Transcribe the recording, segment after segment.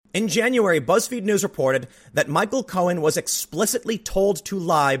In January, BuzzFeed News reported that Michael Cohen was explicitly told to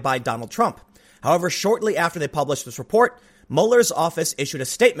lie by Donald Trump. However, shortly after they published this report, Mueller's office issued a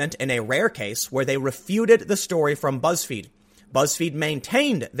statement in a rare case where they refuted the story from BuzzFeed. BuzzFeed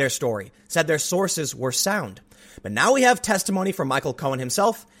maintained their story, said their sources were sound. But now we have testimony from Michael Cohen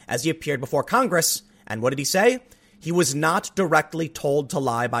himself as he appeared before Congress. And what did he say? He was not directly told to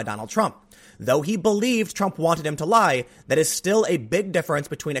lie by Donald Trump. Though he believed Trump wanted him to lie, that is still a big difference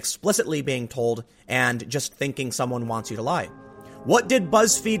between explicitly being told and just thinking someone wants you to lie. What did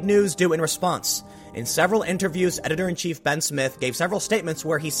BuzzFeed News do in response? In several interviews, editor-in-chief Ben Smith gave several statements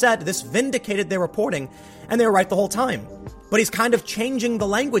where he said this vindicated their reporting and they were right the whole time. But he's kind of changing the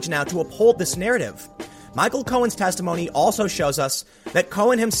language now to uphold this narrative. Michael Cohen's testimony also shows us that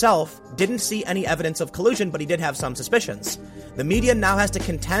Cohen himself didn't see any evidence of collusion, but he did have some suspicions. The media now has to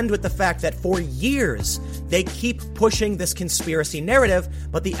contend with the fact that for years, they keep pushing this conspiracy narrative,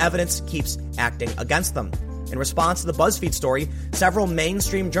 but the evidence keeps acting against them. In response to the BuzzFeed story, several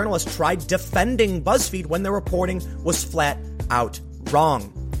mainstream journalists tried defending BuzzFeed when their reporting was flat out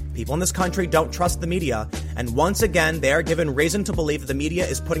wrong. People in this country don't trust the media, and once again, they are given reason to believe that the media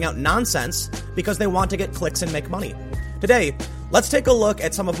is putting out nonsense because they want to get clicks and make money. Today, let's take a look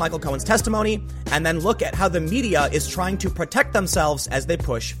at some of Michael Cohen's testimony and then look at how the media is trying to protect themselves as they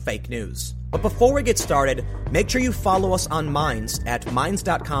push fake news. But before we get started, make sure you follow us on Minds at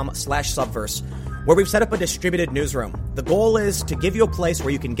minds.com/subverse, where we've set up a distributed newsroom. The goal is to give you a place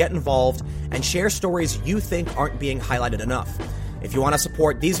where you can get involved and share stories you think aren't being highlighted enough. If you want to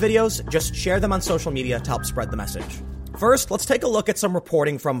support these videos, just share them on social media to help spread the message. First, let's take a look at some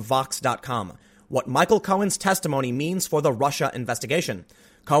reporting from Vox.com, what Michael Cohen's testimony means for the Russia investigation.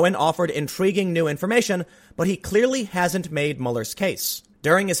 Cohen offered intriguing new information, but he clearly hasn't made Mueller's case.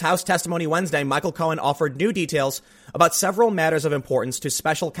 During his House testimony Wednesday, Michael Cohen offered new details about several matters of importance to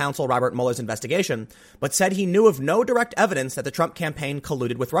special counsel Robert Mueller's investigation, but said he knew of no direct evidence that the Trump campaign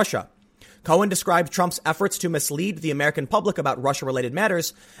colluded with Russia. Cohen described Trump's efforts to mislead the American public about Russia-related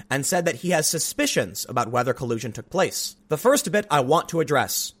matters and said that he has suspicions about whether collusion took place. The first bit I want to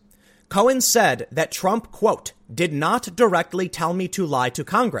address. Cohen said that Trump, quote, did not directly tell me to lie to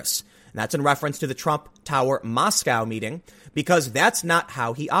Congress. And that's in reference to the Trump Tower Moscow meeting, because that's not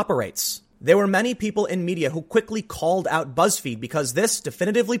how he operates. There were many people in media who quickly called out BuzzFeed because this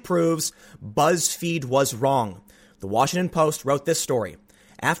definitively proves BuzzFeed was wrong. The Washington Post wrote this story.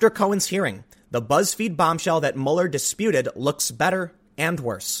 After Cohen's hearing, the BuzzFeed bombshell that Mueller disputed looks better and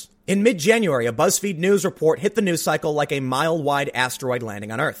worse. In mid-January, a BuzzFeed News report hit the news cycle like a mile-wide asteroid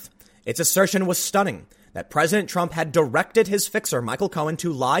landing on Earth. Its assertion was stunning, that President Trump had directed his fixer, Michael Cohen,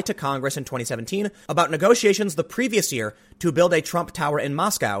 to lie to Congress in 2017 about negotiations the previous year to build a Trump Tower in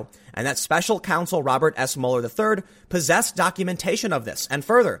Moscow, and that special counsel Robert S. Mueller III possessed documentation of this, and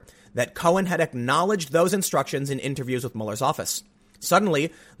further, that Cohen had acknowledged those instructions in interviews with Mueller's office.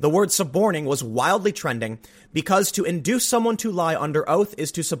 Suddenly, the word suborning was wildly trending because to induce someone to lie under oath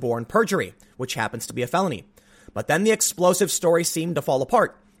is to suborn perjury, which happens to be a felony. But then the explosive story seemed to fall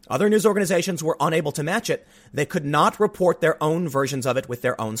apart. Other news organizations were unable to match it. They could not report their own versions of it with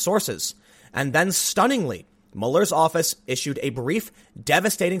their own sources. And then stunningly, Mueller's office issued a brief,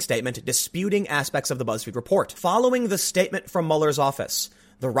 devastating statement disputing aspects of the BuzzFeed report. Following the statement from Mueller's office,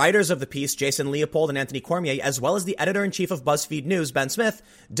 the writers of the piece, Jason Leopold and Anthony Cormier, as well as the editor-in-chief of BuzzFeed News, Ben Smith,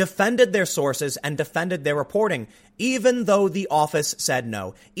 defended their sources and defended their reporting, even though the office said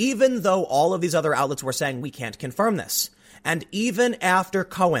no, even though all of these other outlets were saying we can't confirm this. And even after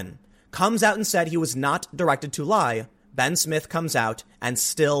Cohen comes out and said he was not directed to lie, Ben Smith comes out and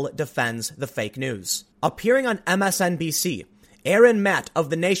still defends the fake news. Appearing on MSNBC, Aaron Matt of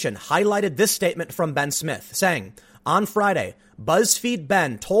The Nation highlighted this statement from Ben Smith, saying, on Friday, BuzzFeed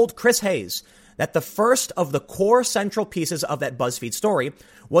Ben told Chris Hayes that the first of the core central pieces of that BuzzFeed story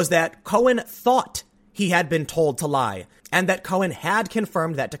was that Cohen thought he had been told to lie, and that Cohen had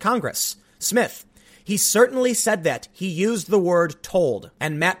confirmed that to Congress. Smith, he certainly said that. He used the word told.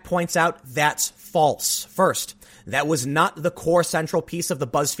 And Matt points out that's false. First, that was not the core central piece of the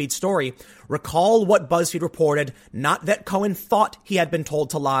BuzzFeed story. Recall what BuzzFeed reported, not that Cohen thought he had been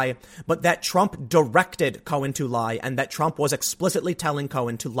told to lie, but that Trump directed Cohen to lie and that Trump was explicitly telling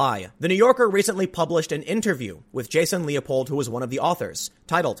Cohen to lie. The New Yorker recently published an interview with Jason Leopold, who was one of the authors,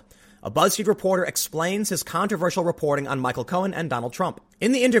 titled, A BuzzFeed Reporter Explains His Controversial Reporting on Michael Cohen and Donald Trump.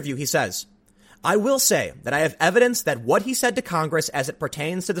 In the interview, he says, I will say that I have evidence that what he said to Congress as it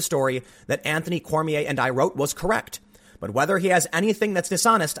pertains to the story that Anthony Cormier and I wrote was correct. But whether he has anything that's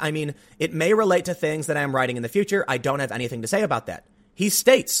dishonest, I mean, it may relate to things that I am writing in the future. I don't have anything to say about that. He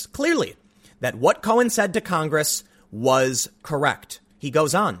states clearly that what Cohen said to Congress was correct. He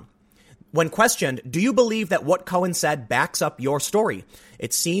goes on. When questioned, do you believe that what Cohen said backs up your story?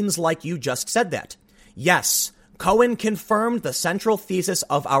 It seems like you just said that. Yes. Cohen confirmed the central thesis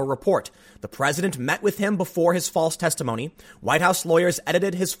of our report. The president met with him before his false testimony. White House lawyers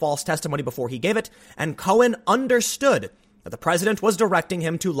edited his false testimony before he gave it, and Cohen understood that the president was directing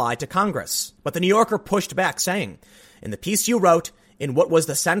him to lie to Congress. But the New Yorker pushed back, saying, in the piece you wrote, in what was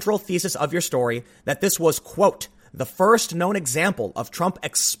the central thesis of your story, that this was, quote, the first known example of Trump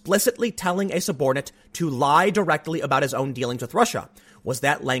explicitly telling a subordinate to lie directly about his own dealings with Russia. Was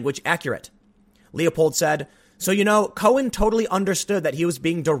that language accurate? Leopold said, so, Cohen totally understood that he was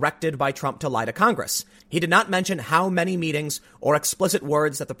being directed by Trump to lie to Congress. He did not mention how many meetings or explicit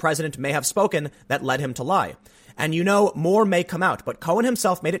words that the president may have spoken that led him to lie. And more may come out, but Cohen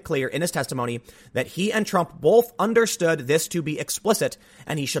himself made it clear in his testimony that he and Trump both understood this to be explicit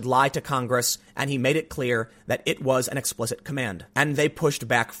and he should lie to Congress, and he made it clear that it was an explicit command. And they pushed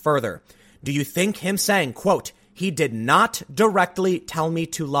back further. Do you think him saying, quote, he did not directly tell me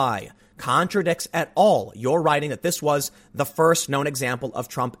to lie, contradicts at all your writing that this was the first known example of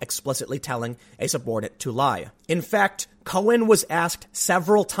Trump explicitly telling a subordinate to lie? In fact, Cohen was asked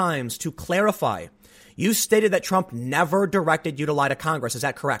several times to clarify. You stated that Trump never directed you to lie to Congress. Is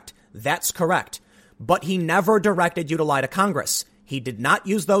that correct? That's correct. But he never directed you to lie to Congress. He did not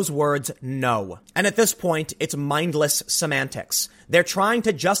use those words, no. And at this point, it's mindless semantics. They're trying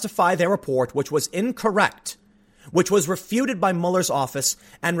to justify their report, which was incorrect, which was refuted by Mueller's office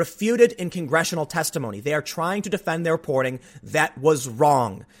and refuted in congressional testimony. They are trying to defend their reporting that was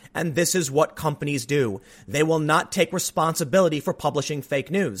wrong. And this is what companies do. They will not take responsibility for publishing fake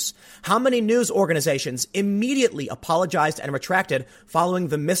news. How many news organizations immediately apologized and retracted following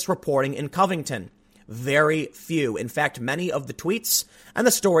the misreporting in Covington? Very few. In fact, many of the tweets and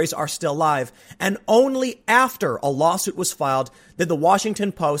the stories are still live. And only after a lawsuit was filed did the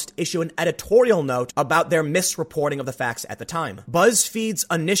Washington Post issue an editorial note about their misreporting of the facts at the time. BuzzFeed's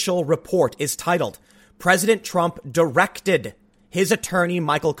initial report is titled, President Trump directed his attorney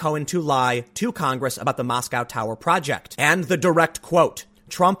Michael Cohen to lie to Congress about the Moscow Tower project. And the direct quote,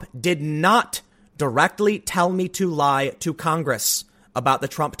 Trump did not directly tell me to lie to Congress about the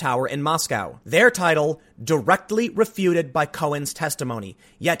Trump Tower in Moscow. Their title, directly refuted by Cohen's testimony.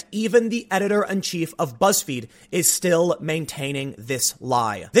 Yet even the editor-in-chief of BuzzFeed is still maintaining this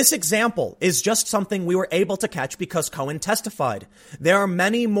lie. This example is just something we were able to catch because Cohen testified. There are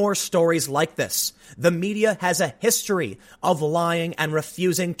many more stories like this. The media has a history of lying and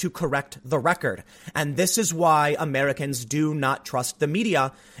refusing to correct the record. And this is why Americans do not trust the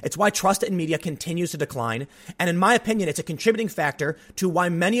media. It's why trust in media continues to decline. And in my opinion, it's a contributing factor to why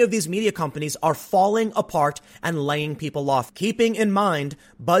many of these media companies are falling apart and laying people off. Keeping in mind,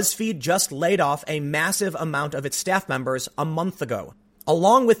 BuzzFeed just laid off a massive amount of its staff members a month ago.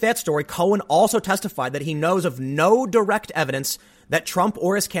 Along with that story, Cohen also testified that he knows of no direct evidence that Trump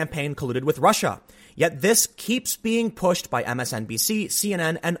or his campaign colluded with Russia. Yet this keeps being pushed by MSNBC,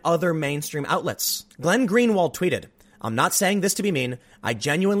 CNN, and other mainstream outlets. Glenn Greenwald tweeted, I'm not saying this to be mean. I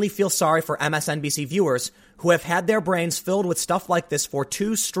genuinely feel sorry for MSNBC viewers who have had their brains filled with stuff like this for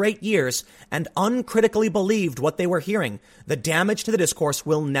 2 straight years and uncritically believed what they were hearing. The damage to the discourse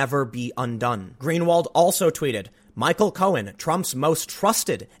will never be undone. Greenwald also tweeted, Michael Cohen, Trump's most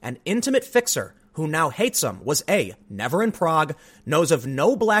trusted and intimate fixer, who now hates him, was A, never in Prague, knows of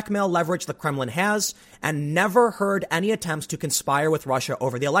no blackmail leverage the Kremlin has, and never heard any attempts to conspire with Russia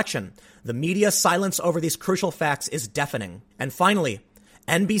over the election. The media's silence over these crucial facts is deafening. And finally,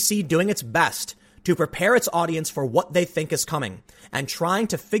 NBC doing its best to prepare its audience for what they think is coming, and trying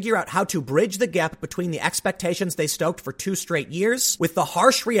to figure out how to bridge the gap between the expectations they stoked for 2 straight years with the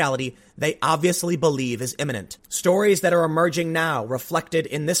harsh reality they obviously believe is imminent. Stories that are emerging now reflected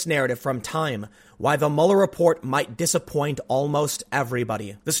in this narrative from Time, why the Mueller report might disappoint almost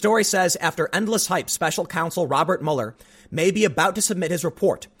everybody. The story says after endless hype, special counsel Robert Mueller may be about to submit his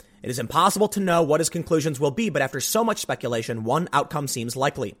report. It is impossible to know what his conclusions will be, but after so much speculation, one outcome seems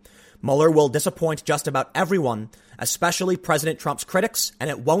likely. Mueller will disappoint just about everyone, especially President Trump's critics,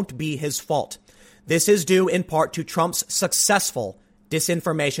 and it won't be his fault. This is due in part to Trump's successful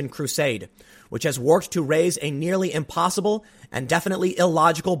disinformation crusade, which has worked to raise a nearly impossible and definitely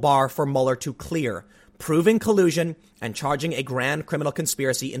illogical bar for Mueller to clear, proving collusion and charging a grand criminal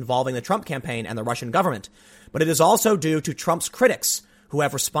conspiracy involving the Trump campaign and the Russian government. But it is also due to Trump's critics, who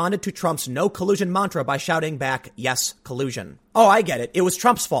have responded to Trump's no collusion mantra by shouting back, yes, collusion. Oh, I get it. It was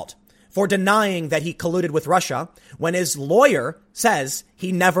Trump's fault for denying that he colluded with Russia when his lawyer says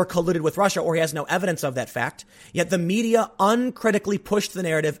he never colluded with Russia, or he has no evidence of that fact. Yet the media uncritically pushed the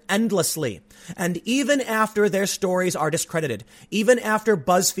narrative endlessly. And even after their stories are discredited, even after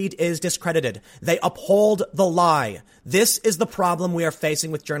BuzzFeed is discredited, they uphold the lie. This is the problem we are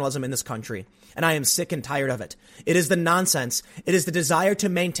facing with journalism in this country. And I am sick and tired of it. It is the nonsense. It is the desire to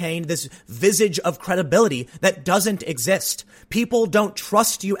maintain this visage of credibility that doesn't exist. People don't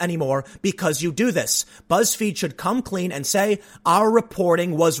trust you anymore because you do this. BuzzFeed should come clean and say, our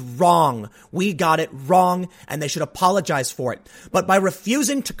reporting was wrong. We got it wrong, and they should apologize for it. But by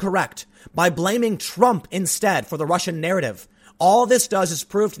refusing to correct, by blaming Trump instead for the Russian narrative, all this does is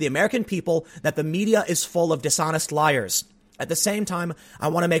prove to the American people that the media is full of dishonest liars. At the same time, I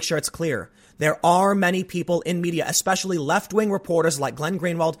want to make sure it's clear. There are many people in media, especially left-wing reporters like Glenn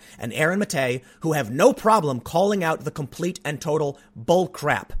Greenwald and Aaron Matei, who have no problem calling out the complete and total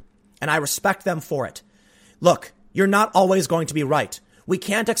bullcrap. And I respect them for it. Look, you're not always going to be right. We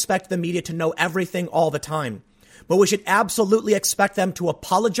can't expect the media to know everything all the time. But we should absolutely expect them to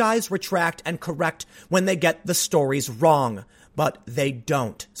apologize, retract, and correct when they get the stories wrong. But they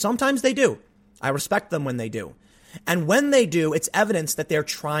don't. Sometimes they do. I respect them when they do. And when they do, it's evidence that they're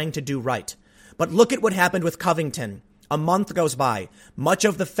trying to do right. But look at what happened with Covington. A month goes by. Much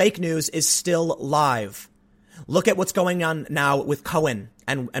of the fake news is still live. Look at what's going on now with Cohen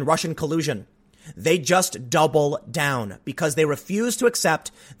and Russian collusion. They just double down because they refuse to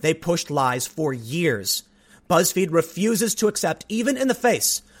accept they pushed lies for years. BuzzFeed refuses to accept, even in the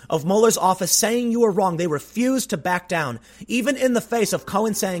face of Mueller's office saying you were wrong. They refuse to back down, even in the face of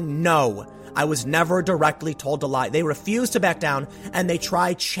Cohen saying, no, I was never directly told to lie. They refuse to back down, and they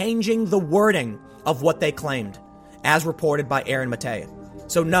try changing the wording of what they claimed, as reported by Aaron Matei.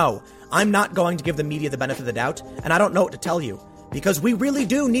 So no, I'm not going to give the media the benefit of the doubt, and I don't know what to tell you, because we really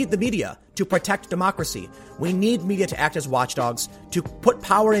do need the media to protect democracy. We need media to act as watchdogs, to put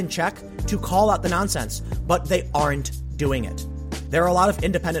power in check, to call out the nonsense, but they aren't doing it. There are a lot of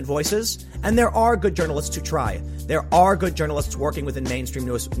independent voices, and there are good journalists who try. There are good journalists working within mainstream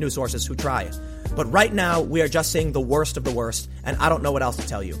news sources who try. But right now, we are just seeing the worst of the worst, and I don't know what else to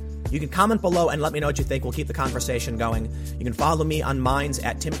tell you. You can comment below and let me know what you think. We'll keep the conversation going. You can follow me on Minds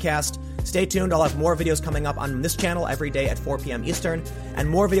at Timcast. Stay tuned. I'll have more videos coming up on this channel every day at 4 p.m. Eastern, and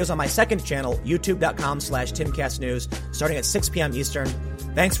more videos on my second channel, youtube.com/TimcastNews, starting at 6 p.m. Eastern.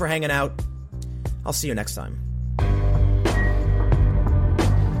 Thanks for hanging out. I'll see you next time.